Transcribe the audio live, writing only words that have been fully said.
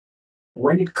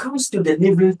when it comes to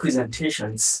delivering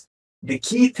presentations, the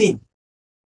key thing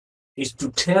is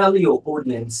to tell your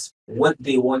audience what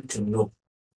they want to know,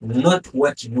 not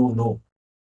what you know.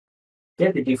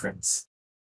 Get the difference?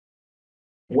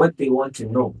 What they want to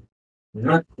know,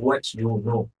 not what you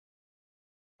know.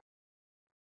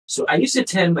 So I used to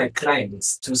tell my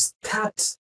clients to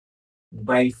start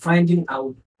by finding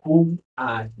out who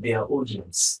are their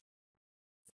audience.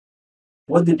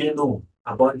 What do they know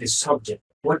about the subject?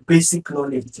 What basic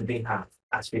knowledge do they have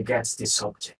as regards the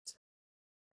subject?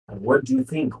 And what do you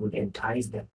think would entice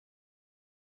them?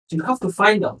 So you have to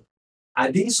find out,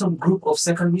 are they some group of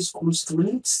secondary school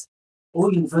students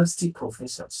or university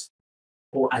professors?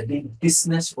 Or are they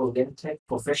business-oriented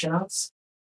professionals?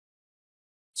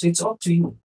 So it's up to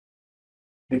you.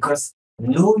 Because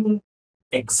knowing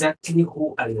exactly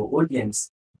who are your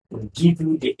audience will give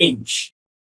you the edge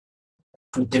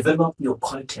to develop your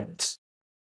content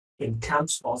in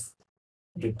terms of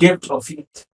the depth of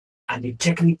it and the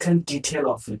technical detail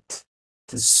of it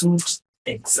to suit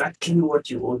exactly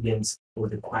what your audience will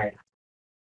require.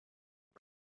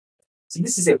 So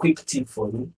this is a quick tip for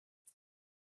you.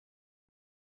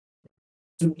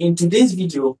 In today's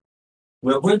video,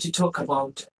 we're going to talk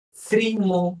about 3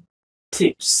 more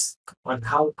tips on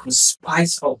how to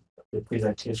spice up the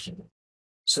presentation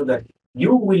so that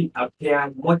you will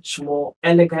appear much more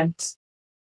elegant,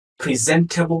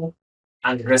 presentable,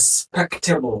 and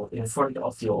respectable in front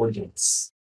of your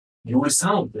audience. You will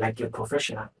sound like a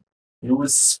professional. You will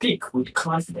speak with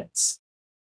confidence,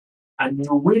 and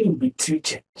you will be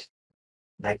treated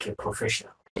like a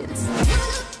professional.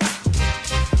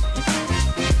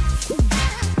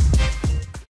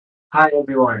 Hi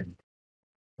everyone,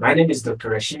 my name is Dr.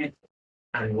 Rashid,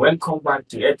 and welcome back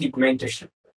to Epic Mentorship.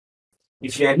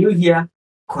 If you are new here,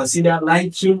 consider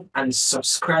liking and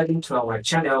subscribing to our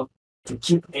channel to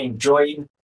keep enjoying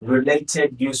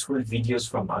related useful videos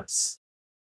from us.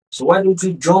 So why don't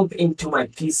we jump into my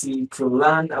PC to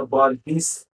learn about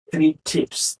these 3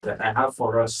 tips that I have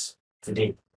for us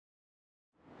today.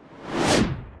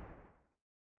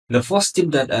 The first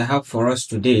tip that I have for us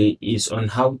today is on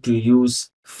how to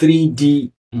use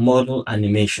 3D model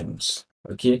animations.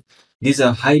 Okay, these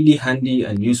are highly handy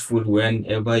and useful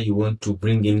whenever you want to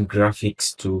bring in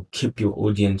graphics to keep your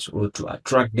audience or to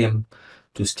attract them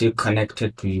to stay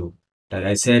connected to you. Like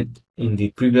I said in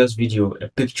the previous video, a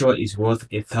picture is worth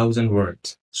 1,000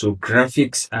 words. So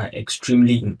graphics are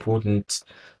extremely important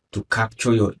to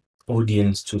capture your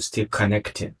audience to stay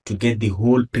connected, to get the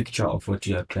whole picture of what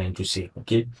you are trying to say.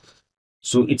 Okay,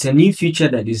 so it's a new feature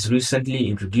that is recently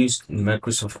introduced in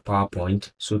Microsoft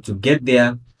PowerPoint. So to get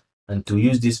there and to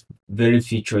use this very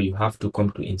feature, you have to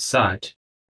come to Insert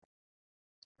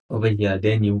over here.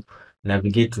 Then you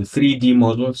navigate to 3D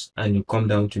models and you come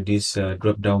down to this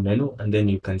drop down menu, and then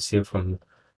you can say from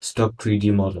stock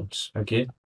 3D models. Okay,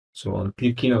 so on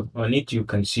clicking on it, you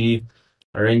can see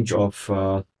a range of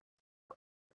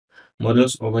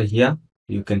models over here.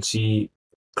 You can see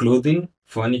clothing,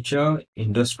 furniture,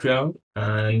 industrial,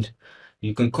 and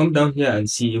you can come down here and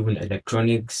see even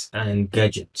electronics and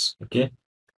gadgets. Okay,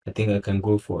 I think I can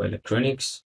go for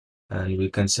electronics and we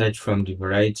can search from the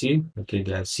variety. Okay,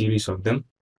 there are a series of them.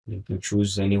 You can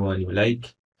choose any one you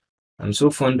like. I'm so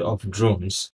fond of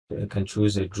drones, so I can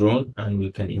choose a drone and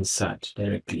we can insert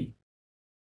directly.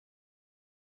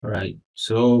 All right,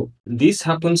 so this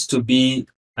happens to be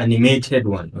animated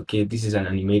one. Okay, this is an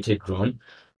animated drone.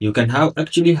 You can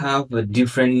actually have a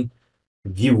different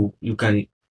view. You can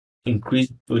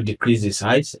increase or decrease the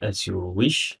size as you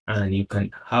wish, and you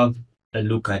can have a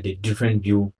look at the different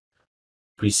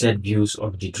preset views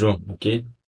of the drone. Okay,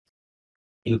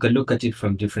 you can look at it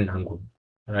from different angles,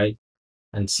 right,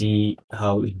 and see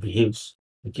how it behaves.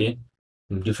 Okay,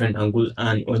 from different angles,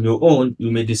 and on your own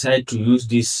you may decide to use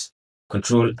this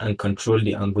control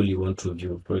the angle you want to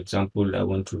view. For example, I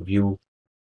want to view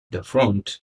the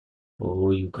front,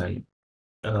 or you can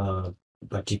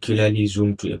particularly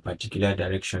zoom to a particular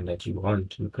direction that you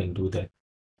want. You can do that.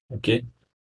 Okay,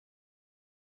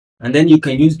 and then you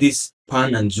can use this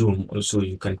pan and zoom. Also,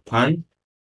 you can pan.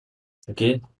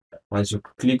 Okay, once you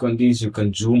click on this, you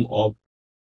can zoom up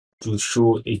to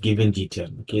show a given detail.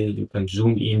 Okay, you can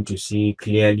zoom in to see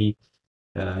clearly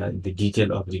the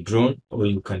detail of the drone, or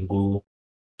you can go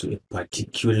to a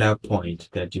particular point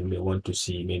that you may want to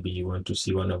see. Maybe you want to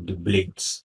see one of the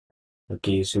blades.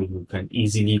 Okay, so you can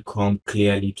easily come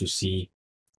clearly to see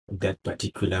that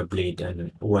particular blade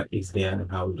and what is there and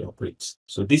how it operates.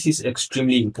 So this is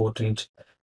extremely important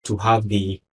to have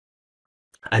the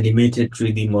animated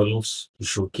 3D models to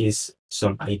showcase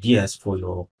some ideas for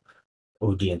your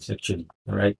audience actually.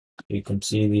 All right, you can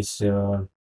see these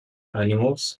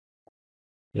animals.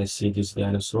 Let's see this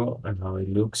dinosaur and how it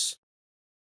looks.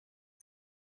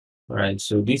 All right,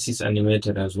 so this is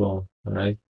animated as well. All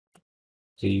right,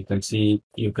 so you can see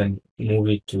you can move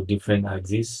it to different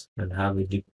axes and have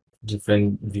a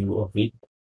different view of it.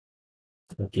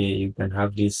 Okay, you can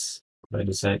have this by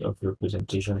the side of your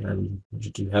presentation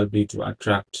and to help you to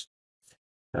attract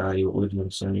your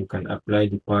audience, and you can apply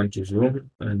the point to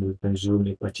zoom and you can zoom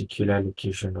a particular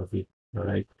location of it.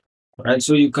 All right,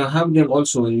 so you can have them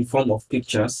also in form of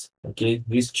pictures. Okay,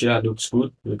 this chair looks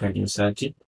good, you can insert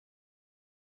it.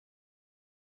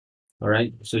 All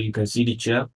right, so you can see the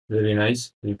chair, very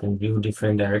nice. You can view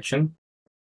different direction.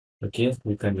 Okay,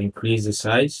 you can increase the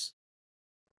size,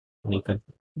 you can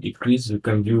decrease, you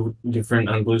can view different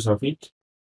angles of it.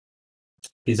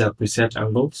 These are preset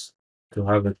angles to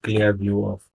have a clear view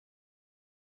of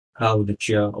how the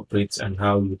chair operates and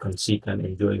how you can sit and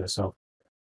enjoy yourself.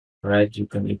 Right, you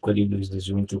can equally use the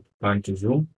zoom to pan to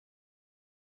zoom,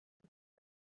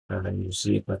 and you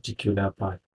see a particular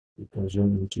part. You can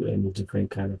zoom into any different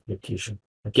kind of location.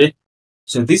 Okay,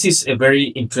 so this is a very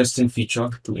interesting feature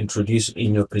to introduce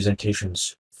in your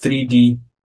presentations: 3D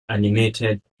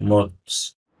animated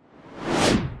models.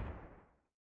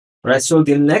 Right, so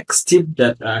the next tip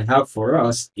that I have for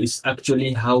us is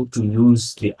actually how to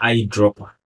use the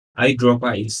eyedropper.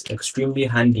 Eyedropper is extremely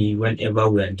handy whenever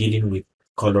we are dealing with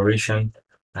coloration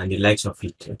and the likes of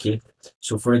it. Okay,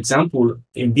 so for example,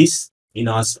 in this,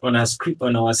 on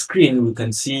our screen, we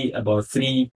can see about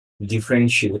 3 different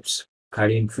shapes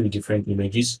carrying 3 different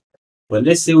images. But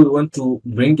let's say we want to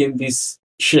bring in these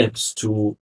shapes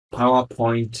to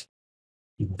PowerPoint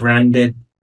branded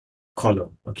color.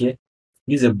 Okay,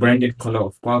 this is a branded color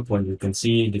of PowerPoint. You can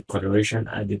see the coloration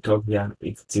at the top here.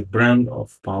 It's a brand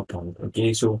of PowerPoint.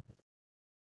 Okay, so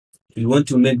you want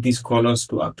to make these colors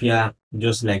to appear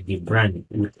just like the brand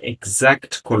with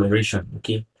exact coloration.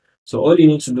 Okay, so all you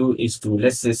need to do is to,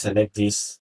 let's say, select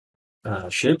these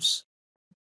shapes.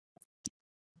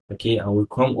 Okay, and we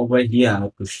come over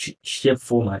here to shape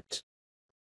format,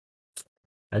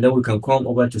 and then we can come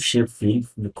over to shape field,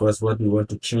 because what we want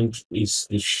to change is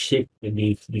the shape,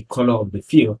 the color of the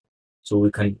field. So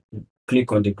we can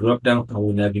click on the drop down and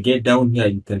we navigate down here.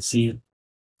 You can see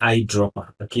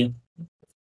eyedropper. Okay,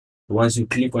 once you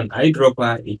click on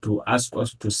eyedropper, it will ask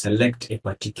us to select a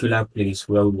particular place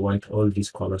where we want all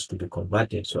these colors to be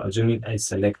converted. So assuming I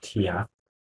select here,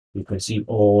 you can see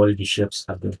all the shapes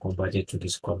have been converted to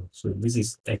this color. So this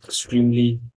is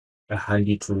extremely a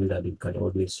handy tool that you can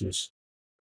always use.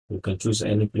 You can choose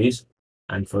any place,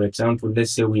 and for example,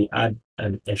 let's say we add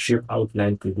a shape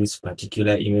outline to these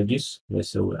particular images.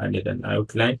 Let's say we added an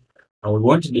outline and we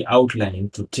want the outline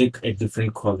to take a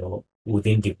different color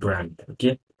within the brand.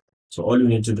 Okay, so all you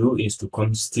need to do is to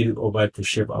come still over to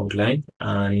shape outline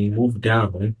and move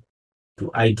down to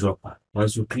eyedropper.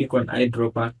 Once you click on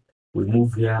eyedropper, we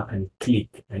move here and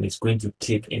click, and it's going to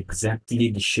take exactly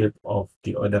the shape of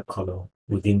the other color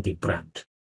within the brand.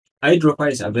 Eyedropper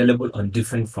is available on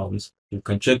different forms. You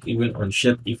can check even on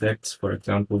shape effects. For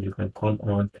example, you can come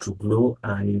on to glow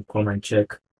and you come and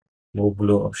check more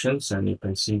glow options, and you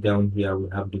can see down here we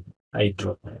have the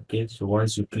eyedropper. Okay, so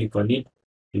once you click on it,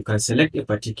 you can select a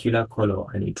particular color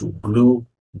and it will glow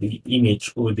the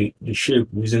image or the shape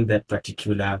using that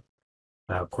particular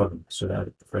color. So that,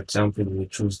 for example, we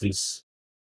choose this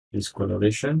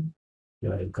coloration.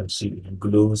 You can see it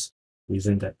glows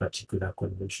using that particular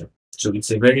coloration. So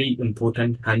it's a very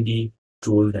important, handy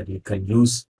tool that you can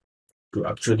use to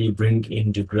actually bring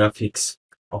in the graphics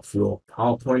of your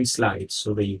PowerPoint slides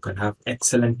so that you can have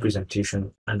excellent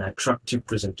presentation and attractive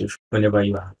presentation whenever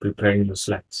you are preparing your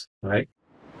slides, right?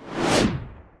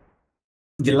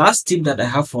 The last tip that I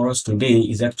have for us today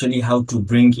is actually how to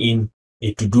bring in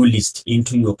a to-do list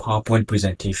into your PowerPoint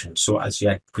presentation. So as you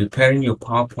are preparing your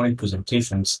PowerPoint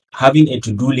presentations, having a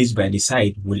to-do list by the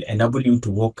side will enable you to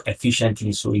work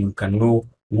efficiently, so you can know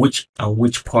which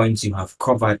points you have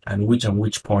covered and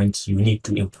which points you need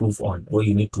to improve on or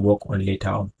you need to work on later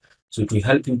on. So it will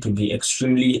help you to be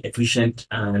extremely efficient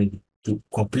and to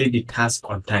complete the task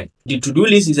on time. The to-do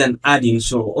list is an add-in,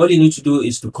 so all you need to do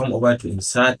is to come over to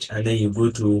insert and then you go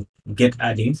to get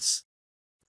add-ins.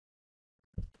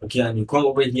 Okay, and you come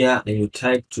over here and you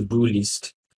type to-do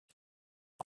list.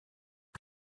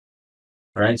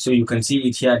 All right, so you can see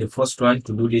it here. The first one,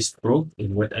 to-do list pro,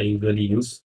 is what I usually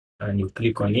use, and you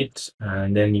click on it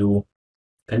and then you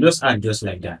can just add just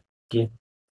like that. Okay,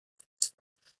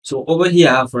 so over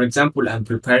here, for example, I'm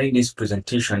preparing this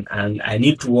presentation and I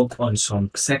need to work on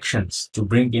some sections to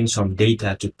bring in some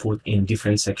data to put in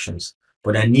different sections.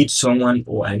 But I need someone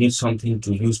or I need something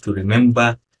to use to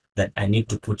remember that I need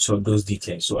to put those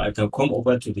details. So I can come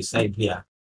over to the side here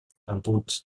and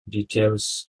put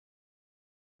details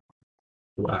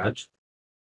to add.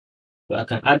 So I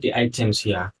can add the items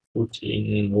here, put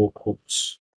in more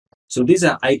quotes. So these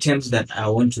are items that I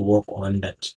want to work on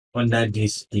that under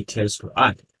these details to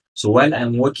add. So while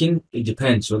I'm working, it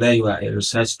depends whether you are a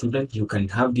research student, you can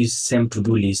have this same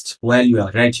to-do list while you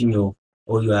are writing your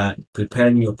or you are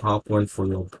preparing your PowerPoint for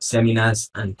your seminars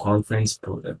and conference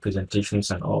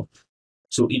presentations and all.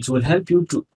 So it will help you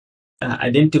to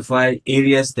identify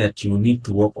areas that you need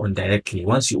to work on directly.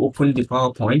 Once you open the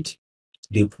PowerPoint,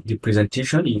 the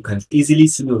presentation, you can easily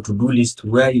see your to-do list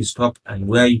where you stop and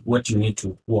what you need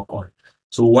to work on.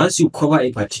 So once you cover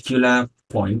a particular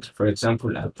point, for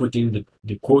example, I put in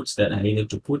the quotes that I needed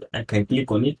to put, I can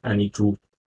click on it and it will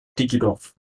tick it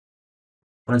off.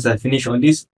 Once I finish on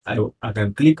this, I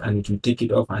can click and it will take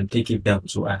it off and take it down.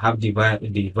 So I have the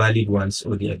valid ones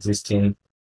or the existing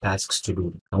tasks to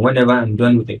do. And whenever I'm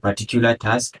done with a particular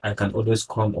task, I can always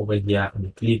come over here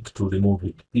and click to remove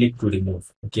it. Click to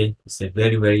remove. Okay, it's a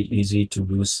very, very easy to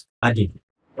use add-in.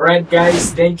 All right,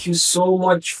 guys, thank you so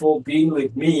much for being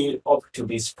with me up to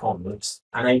this point.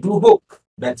 And I do hope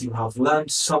that you have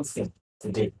learned something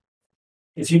today.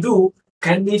 If you do,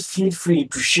 kindly feel free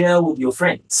to share with your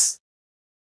friends.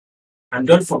 And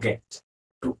don't forget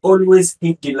to always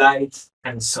hit the like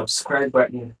and subscribe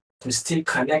button to stay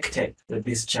connected with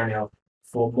this channel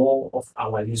for more of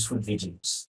our useful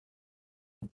videos.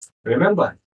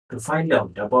 Remember to find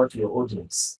out about your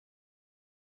audience.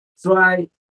 Try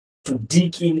to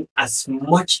dig in as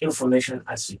much information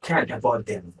as you can about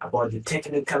them, about the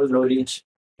technical knowledge,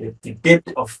 the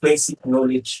depth of basic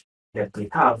knowledge that we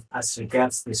have as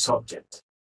regards the subject.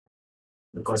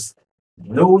 Because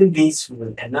knowing this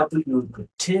will enable you to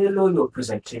tailor your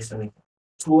presentation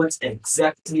towards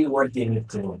exactly what they need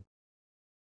to know.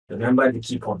 Remember the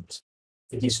key point.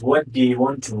 It is what they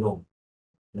want to know,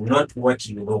 not what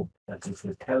you know, that you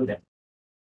should tell them.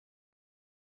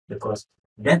 Because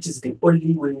that is the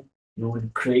only way you will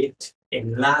create a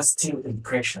lasting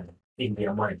impression in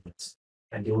their minds.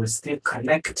 And they will stay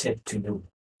connected to you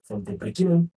from the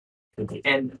beginning to the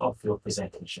end of your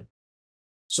presentation.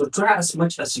 So try as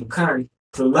much as you can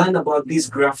to learn about these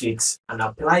graphics and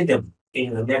apply them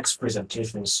in your next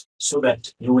presentations so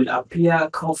that you will appear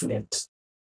confident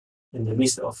in the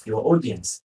midst of your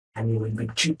audience and you will be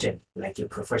treated like a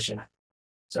professional.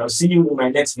 So I'll see you in my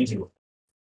next video.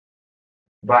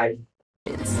 Bye.